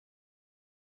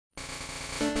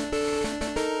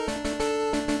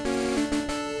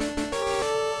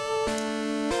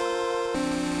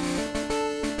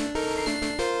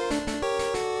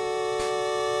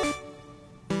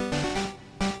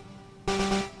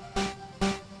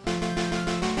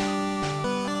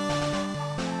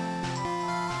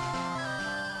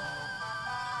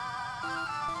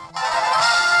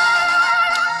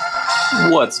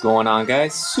What's going on,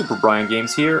 guys? Super Brian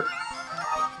Games here.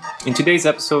 In today's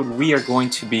episode, we are going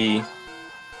to be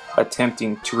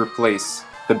attempting to replace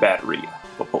the battery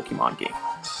of a Pokemon game.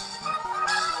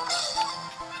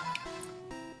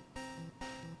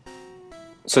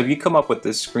 So if you come up with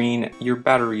this screen, your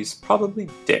battery is probably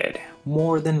dead,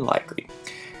 more than likely.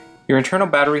 Your internal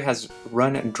battery has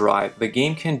run dry. The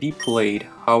game can be played,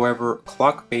 however,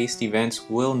 clock-based events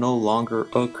will no longer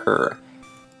occur.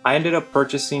 I ended up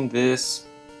purchasing this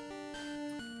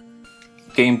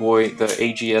Game Boy, the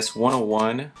AGS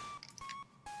 101,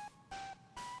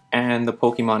 and the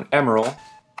Pokemon Emerald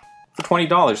for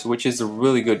 $20, which is a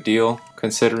really good deal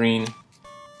considering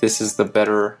this is the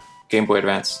better Game Boy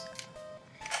Advance.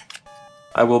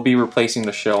 I will be replacing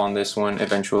the shell on this one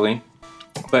eventually,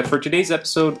 but for today's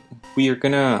episode, we are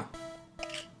gonna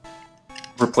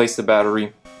replace the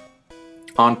battery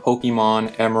on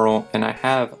Pokemon Emerald, and I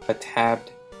have a tabbed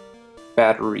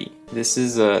battery. This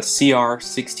is a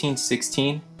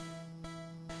CR1616.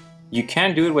 You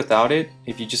can do it without it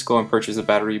if you just go and purchase a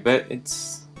battery, but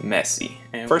it's messy.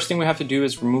 And first thing we have to do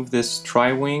is remove this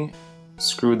tri-wing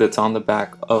screw that's on the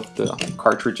back of the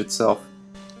cartridge itself.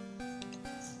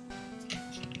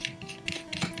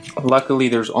 Luckily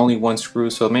there's only one screw,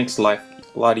 so it makes life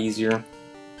a lot easier.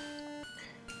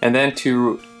 And then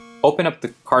to open up the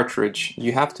cartridge,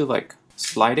 you have to like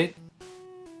slide it.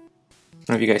 I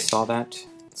don't know if you guys saw that.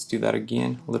 Let's do that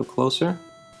again, a little closer.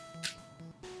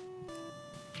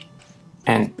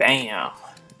 And bam!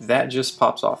 That just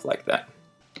pops off like that.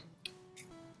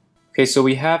 Okay, so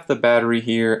we have the battery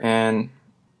here, and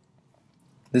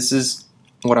this is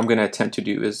what I'm going to attempt to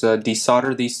do, is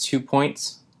desolder these 2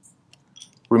 points,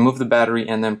 remove the battery,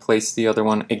 and then place the other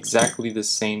one exactly the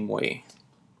same way.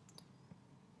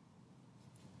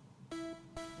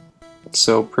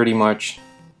 So pretty much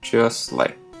just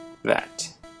like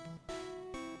that.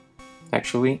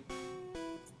 Actually,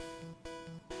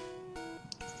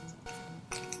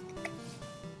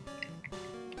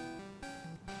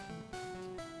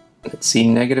 let's see,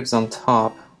 negatives on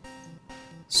top,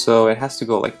 so it has to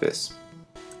go like this.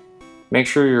 Make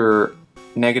sure your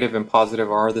negative and positive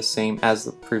are the same as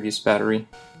the previous battery.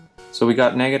 So we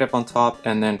got negative on top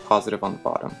and then positive on the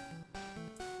bottom.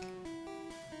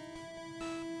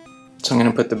 So I'm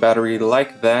going to put the battery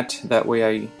like that, that way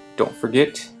I don't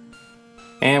forget.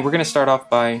 And we're going to start off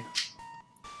by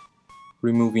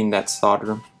removing that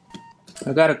solder.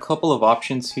 I've got a couple of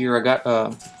options here. I got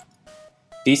a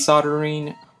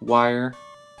desoldering wire,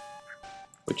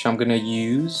 which I'm going to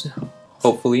use,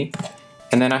 hopefully.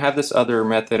 And then I have this other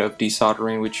method of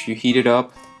desoldering, which you heat it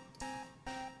up,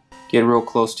 get real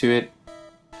close to it,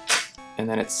 and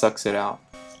then it sucks it out.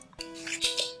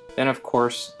 Then of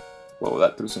course, whoa,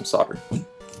 that threw some solder.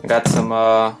 I got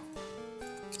some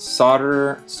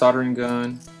soldering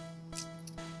gun.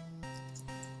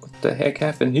 What the heck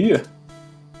happened here?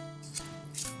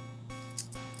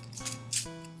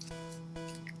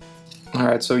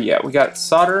 Alright, so yeah, we got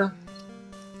solder,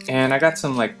 and I got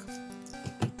some like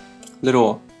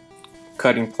little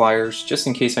cutting pliers just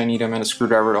in case I need them, and a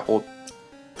screwdriver to hold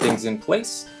things in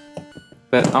place.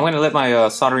 But I'm going to let my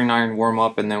soldering iron warm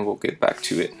up, and then we'll get back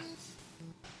to it.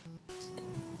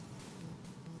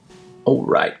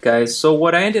 Alright guys, so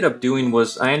what I ended up doing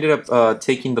was I ended up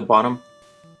taking the bottom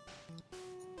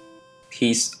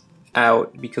piece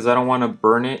out because I don't want to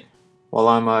burn it while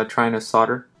I'm trying to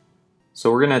solder.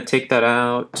 So we're going to take that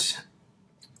out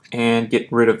and get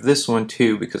rid of this one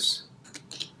too, because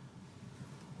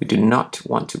we do not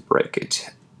want to break it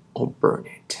or burn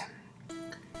it.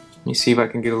 Let me see if I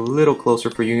can get a little closer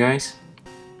for you guys.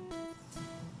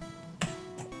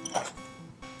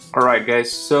 Alright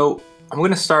guys, so I'm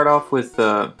going to start off with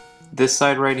this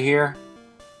side right here.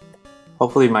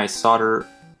 Hopefully my solder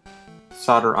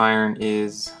iron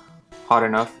is hot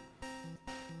enough.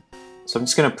 So I'm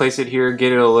just going to place it here,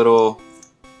 get it a little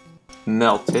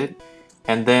melted,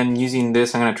 and then using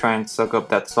this I'm going to try and suck up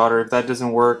that solder. If that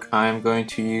doesn't work, I'm going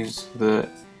to use the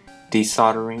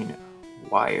desoldering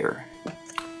wire.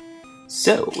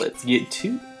 So let's get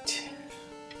to it.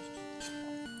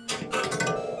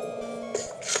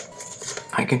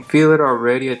 I can feel it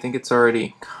already. I think it's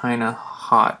already kind of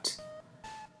hot.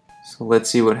 So let's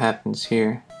see what happens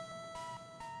here.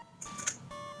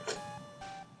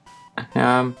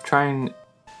 Now I'm trying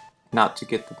not to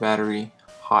get the battery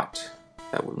hot.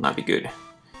 That will not be good.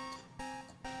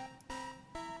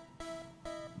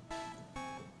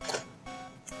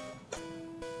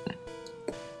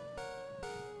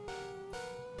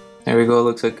 There we go.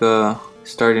 Looks like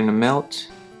starting to melt.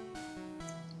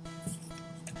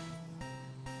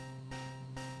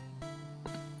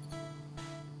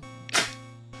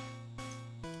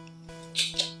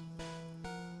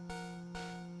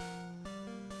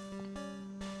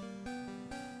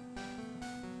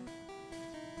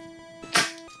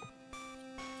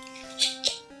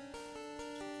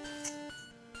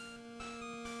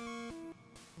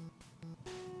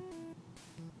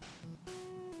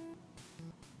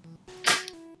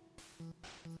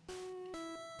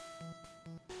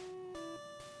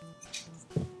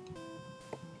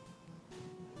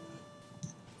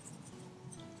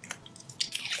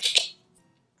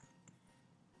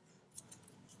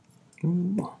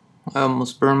 I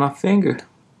almost burned my finger.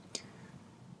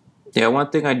 Yeah, one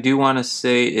thing I do want to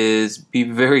say is be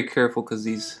very careful because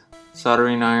these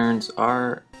soldering irons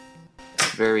are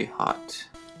very hot.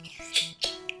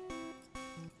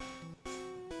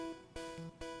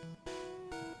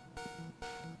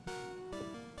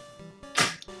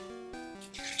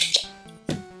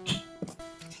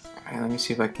 Alright, let me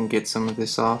see if I can get some of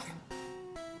this off.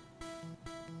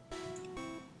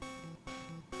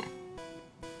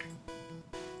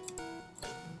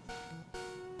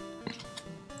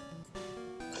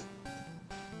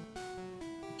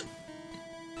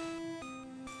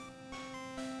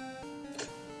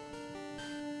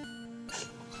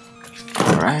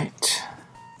 Alright.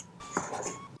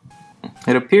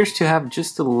 It appears to have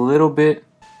just a little bit.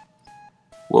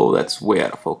 Whoa, that's way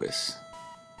out of focus.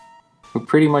 We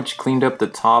pretty much cleaned up the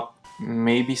top,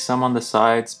 maybe some on the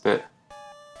sides, but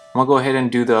I'm gonna go ahead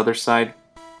and do the other side.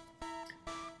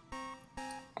 I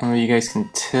don't know if you guys can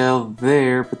tell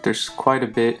there, but there's quite a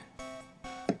bit.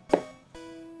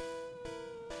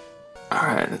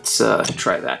 Alright, let's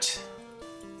try that.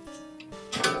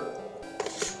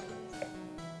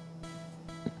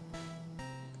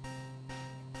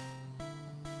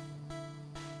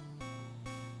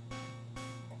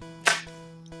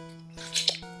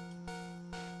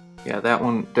 Yeah, that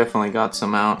one definitely got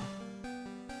some out.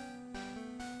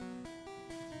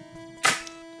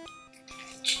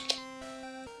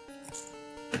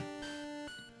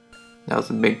 That was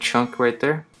a big chunk right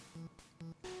there.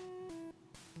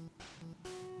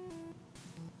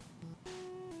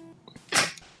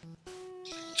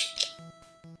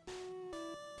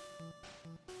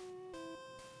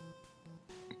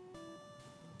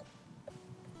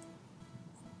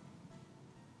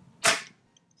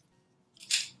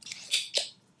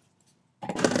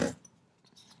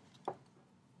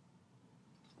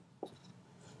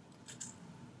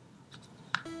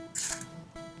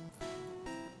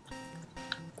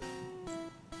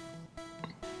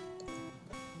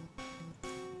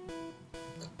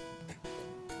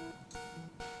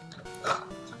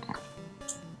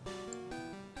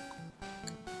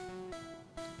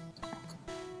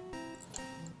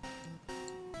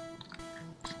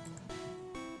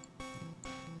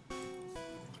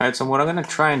 Alright, so what I'm gonna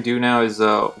try and do now is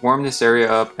warm this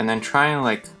area up and then try and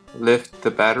like lift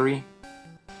the battery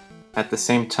at the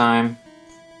same time.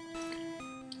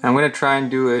 I'm gonna try and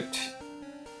do it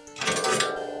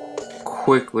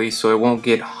quickly so it won't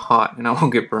get hot and I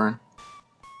won't get burned.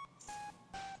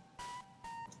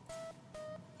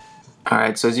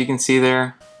 Alright, so as you can see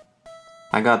there,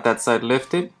 I got that side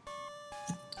lifted.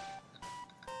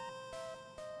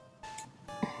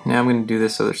 Now I'm going to do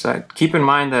this other side. Keep in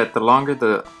mind that the longer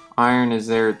the iron is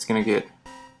there, it's going to get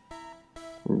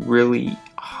really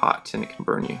hot and it can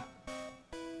burn you.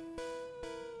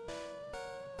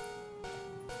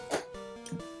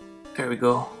 There we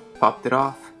go. Popped it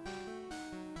off.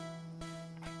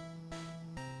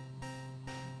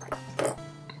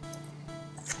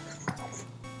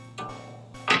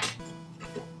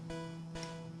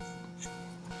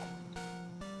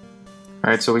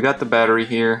 Alright, so we got the battery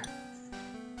here.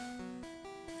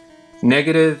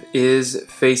 Negative is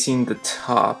facing the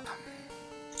top.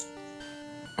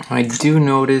 I do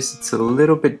notice it's a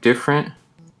little bit different.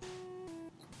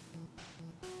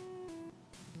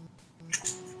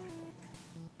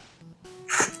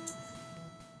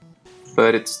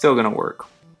 But it's still gonna work.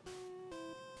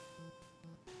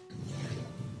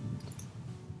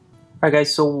 Alright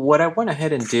guys, so what I went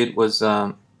ahead and did was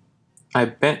I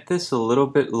bent this a little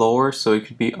bit lower so it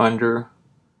could be under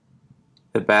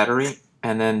the battery.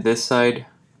 And then this side,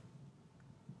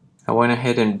 I went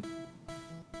ahead and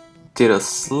did a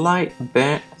slight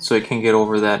bent so it can get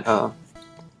over that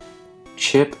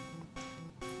chip.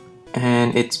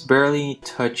 And it's barely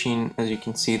touching, as you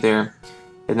can see there.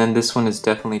 And then this one is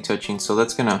definitely touching, so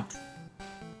that's gonna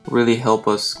really help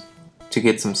us to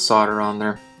get some solder on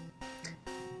there.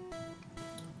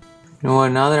 You know what,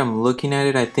 now that I'm looking at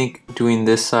it, I think doing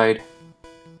this side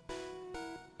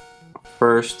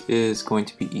first is going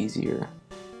to be easier.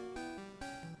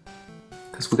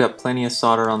 Because we got plenty of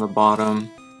solder on the bottom.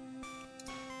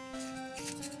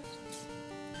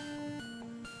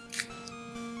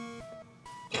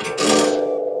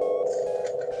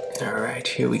 Alright,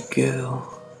 here we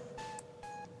go.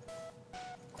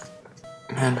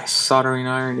 Man, my soldering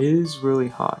iron is really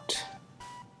hot.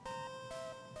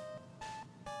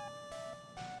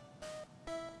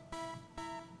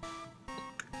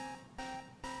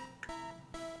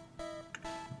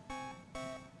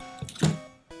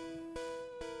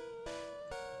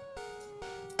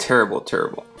 Terrible,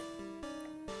 terrible.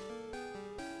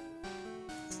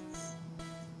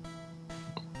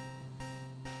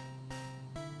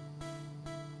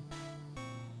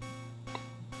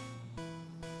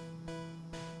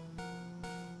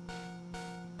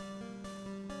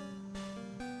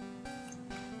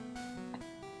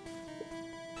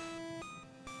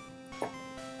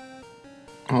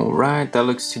 Alright, that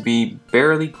looks to be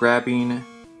barely grabbing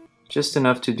just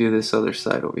enough to do this other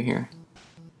side over here.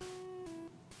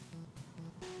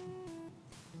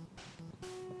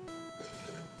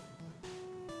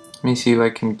 Let me see if I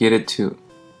can get it to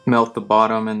melt the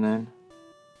bottom and then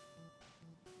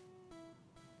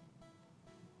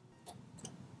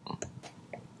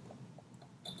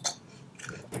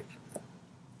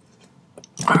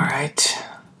alright.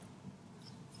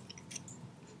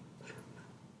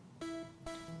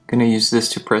 Gonna use this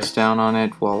to press down on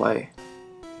it while I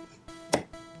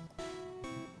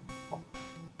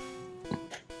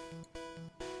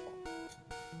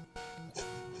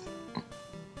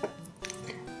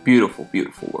beautiful,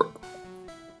 beautiful work.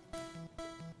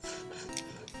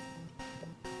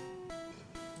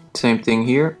 Same thing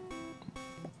here.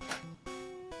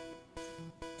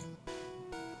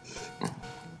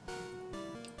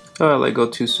 Oh, I let go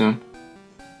too soon.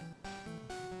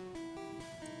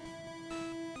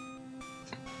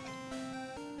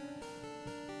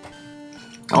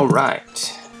 All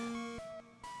right.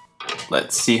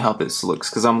 Let's see how this looks,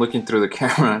 because I'm looking through the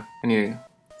camera. I need to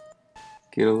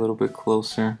get a little bit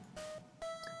closer.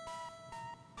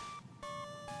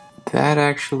 That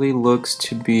actually looks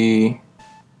to be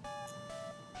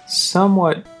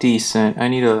somewhat decent. I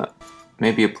need to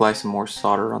maybe apply some more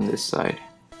solder on this side.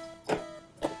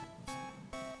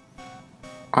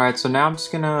 Alright, so now I'm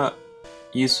just gonna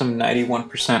use some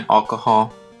 91%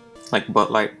 alcohol, like Bud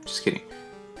Light, just kidding,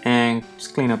 and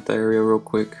just clean up the area real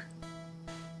quick.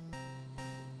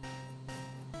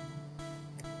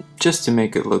 Just to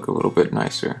make it look a little bit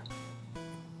nicer.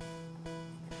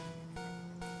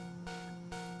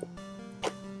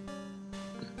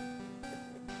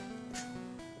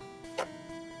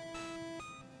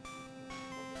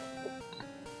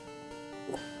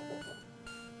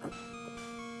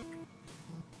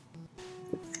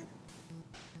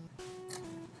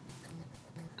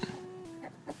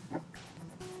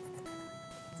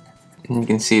 And you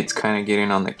can see it's kind of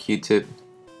getting on the Q-tip.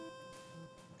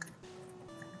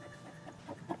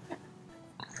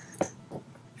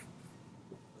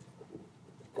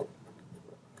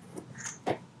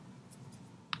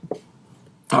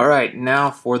 Alright,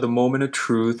 now for the moment of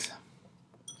truth.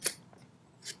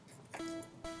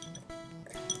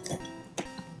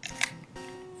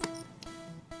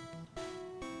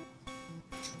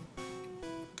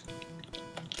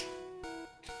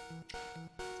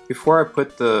 Before I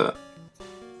put the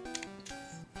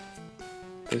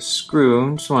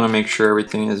screw, just want to make sure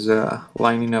everything is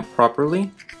lining up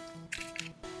properly.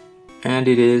 And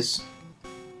it is.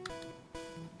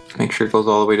 Make sure it goes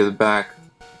all the way to the back.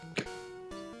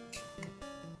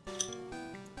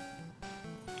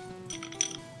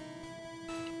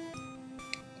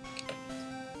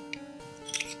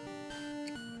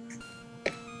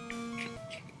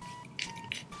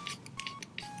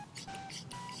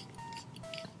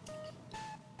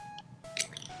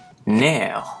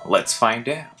 Now, let's find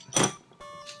out.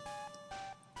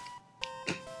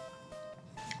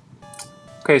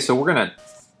 Okay, so we're gonna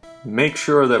make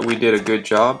sure that we did a good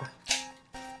job.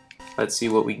 Let's see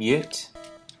what we get.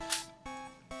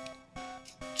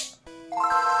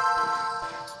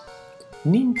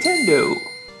 Nintendo!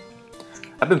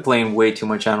 I've been playing way too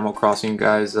much Animal Crossing,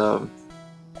 guys. I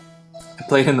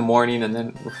played in the morning and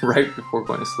then right before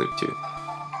going to sleep too.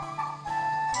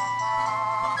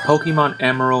 Pokemon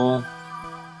Emerald.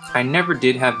 I never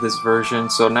did have this version,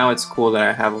 so now it's cool that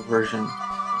I have a version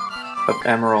of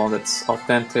Emerald that's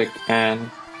authentic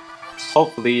and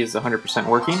hopefully is 100%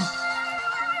 working.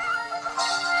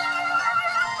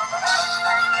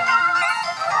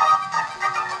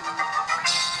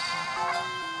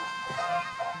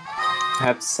 I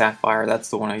have Sapphire, that's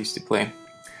the one I used to play.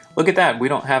 Look at that, we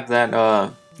don't have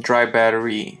that dry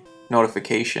battery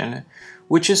notification,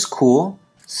 which is cool.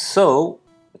 So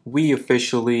we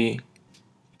officially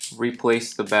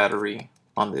replaced the battery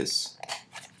on this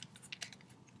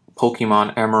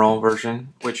Pokemon Emerald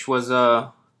version, which was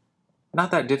not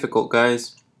that difficult,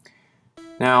 guys.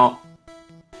 Now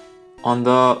on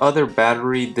the other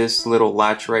battery, this little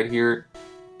latch right here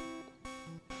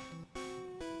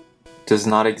does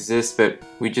not exist, but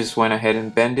we just went ahead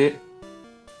and bent it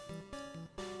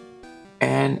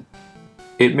and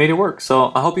it made it work.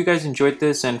 So I hope you guys enjoyed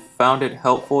this and found it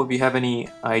helpful. If you have any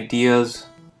ideas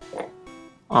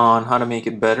on how to make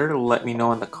it better, let me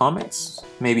know in the comments.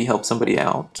 Maybe help somebody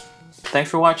out. Thanks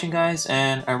for watching, guys,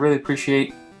 and I really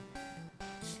appreciate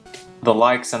the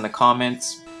likes and the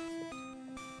comments.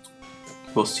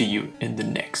 We'll see you in the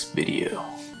next video.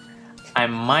 I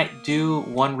might do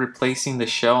one replacing the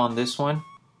shell on this one,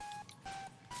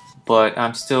 but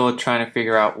I'm still trying to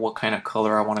figure out what kind of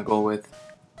color I want to go with.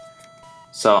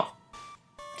 So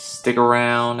stick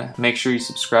around, make sure you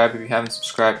subscribe if you haven't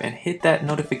subscribed, and hit that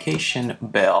notification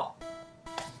bell.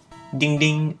 Ding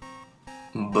ding.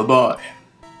 Bye bye.